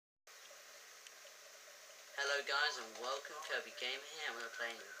Hello guys and welcome, Kirby Gamer here, and we're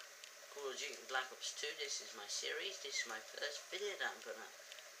playing Call of Duty Black Ops 2. This is my series, this is my first video that I'm putting up.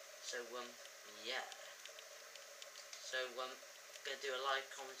 So, yeah. So, gonna do a live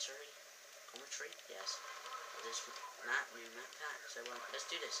commentary, yes, of this map, new map pack. So, let's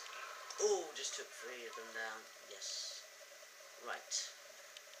do this. Oh, just took 3 of them down, yes. Right,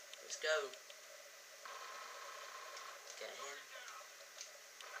 let's go. Get him.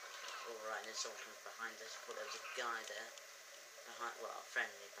 Alright, there's someone coming behind us. But there was a guy there. Behind, well, a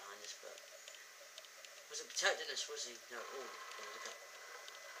friendly behind us, but wasn't protecting us, was he? No. Oh, there was a guy.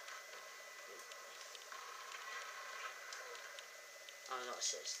 Oh, not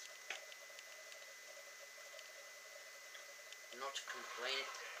assist. Not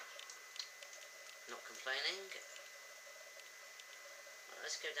complaining. Not complaining. Right,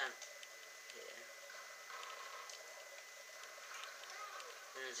 let's go down here.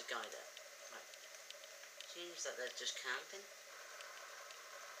 And there's a guy there. Right. Seems that they're just camping.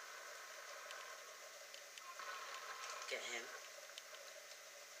 Get him.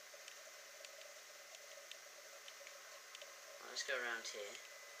 Right, let's go around here.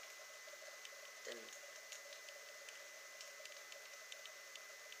 Then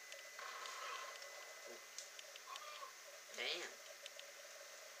damn.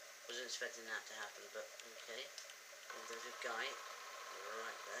 Wasn't expecting that to happen, but okay. And there's a guy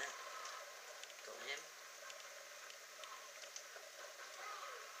right there. Got him.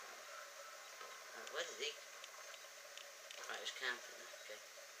 Where did he? Right, he was camping there, okay.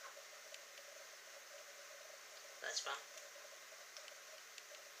 That's fine.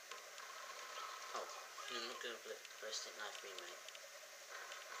 Oh, you're not going to ballistic knife me, mate.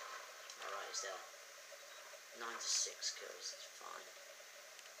 Alright, he's there. 9 to 6 kills, that's fine.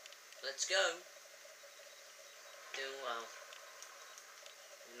 Let's go! Doing well.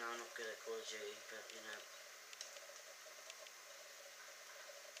 You know, I'm not good at Call of Duty, but you know.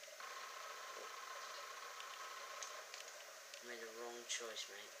 Made a wrong choice,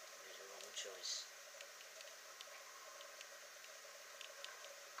 mate. Made a wrong choice.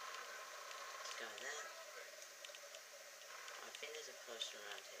 Go there. I think there's a person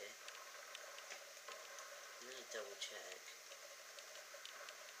around here. I'm gonna double check.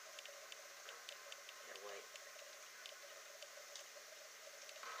 Yeah, wait.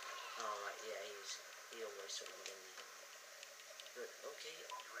 Oh, right, yeah, he always sort of in there. But, okay.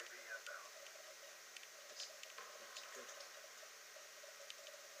 That's good.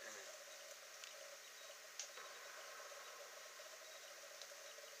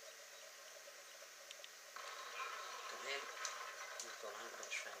 Got him. Oh god, I haven't got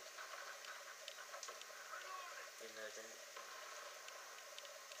shroud. Reload that.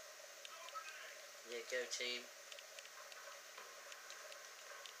 Yeah, go team.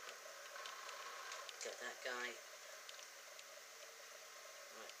 Get that guy.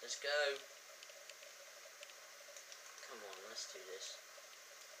 Right, let's go. Come on, let's do this.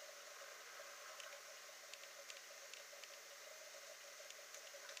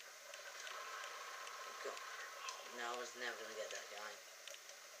 No, I was never going to get that guy.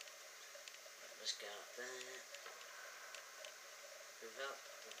 Right, let's go up there. Move up.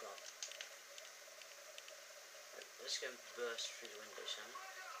 Oh god. Right, let's go and burst through the window, shall we?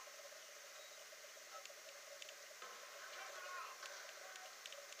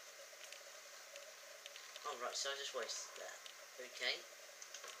 Oh right, so I just wasted that. Okay.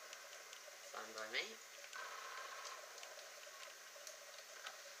 Fine by me.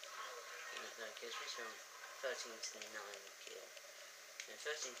 And that gives me some 13 to 9 kill. And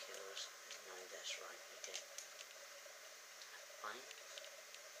 13 kills and 9 deaths, right, okay. Fine.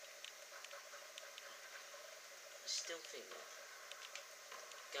 I still think that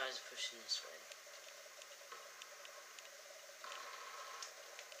guys are pushing this way.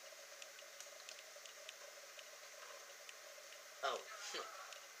 Oh,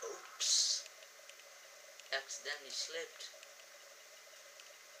 oops. Accidentally slipped.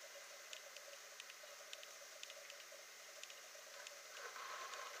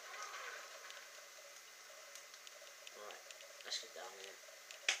 Right, let's get down here.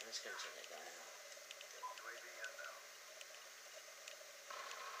 Let's go and take that guy out.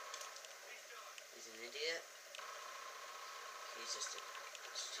 He's an idiot. He's just a...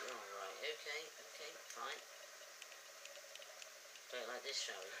 Alright, okay, fine. Play it like this,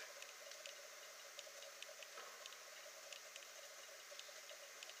 shall we?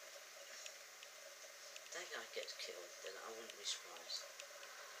 If that guy gets killed, then I wouldn't be surprised.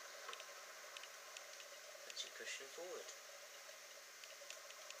 Actually pushing forward.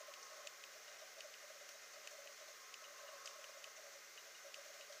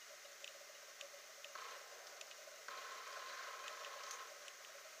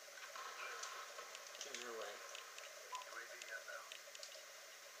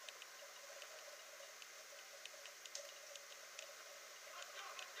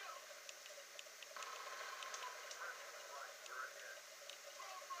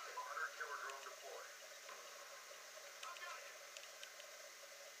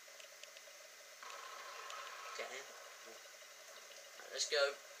 get him. Right, let's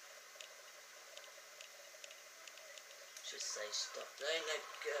go. Just say stop. There, let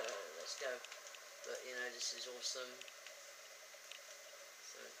go. Let's go. But you know, this is awesome.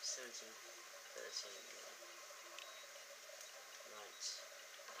 So 17, 13. Right.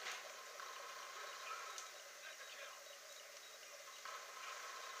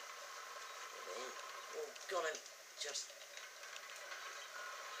 Oh, got him. Just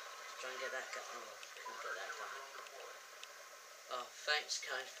try and get that guy. Oh, couldn't get that guy. Oh, thanks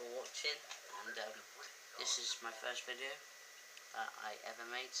guys for watching, and this is my first video that I ever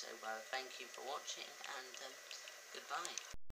made, so thank you for watching, and goodbye.